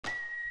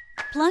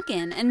Plug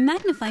in and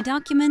magnify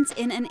documents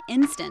in an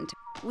instant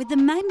with the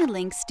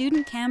Magnilink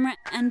student camera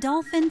and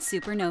Dolphin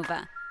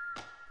SuperNova.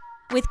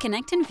 With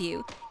Connect and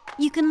View,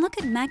 you can look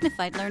at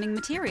magnified learning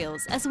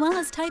materials as well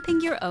as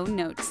typing your own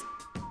notes.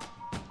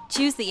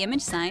 Choose the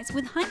image size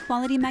with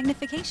high-quality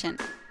magnification,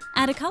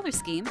 add a color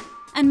scheme,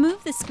 and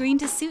move the screen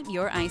to suit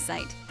your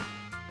eyesight.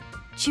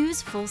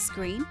 Choose full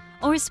screen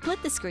or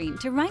split the screen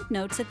to write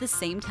notes at the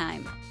same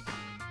time.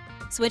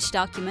 Switch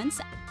documents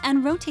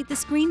and rotate the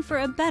screen for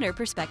a better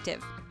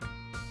perspective.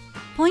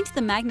 Point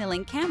the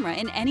Magnilink camera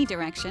in any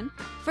direction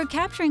for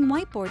capturing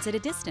whiteboards at a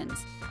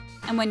distance.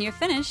 And when you're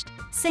finished,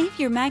 save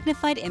your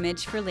magnified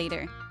image for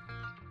later.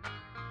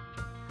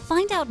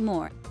 Find out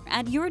more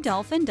at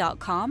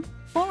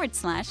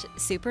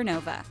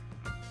yourdolphin.com/supernova.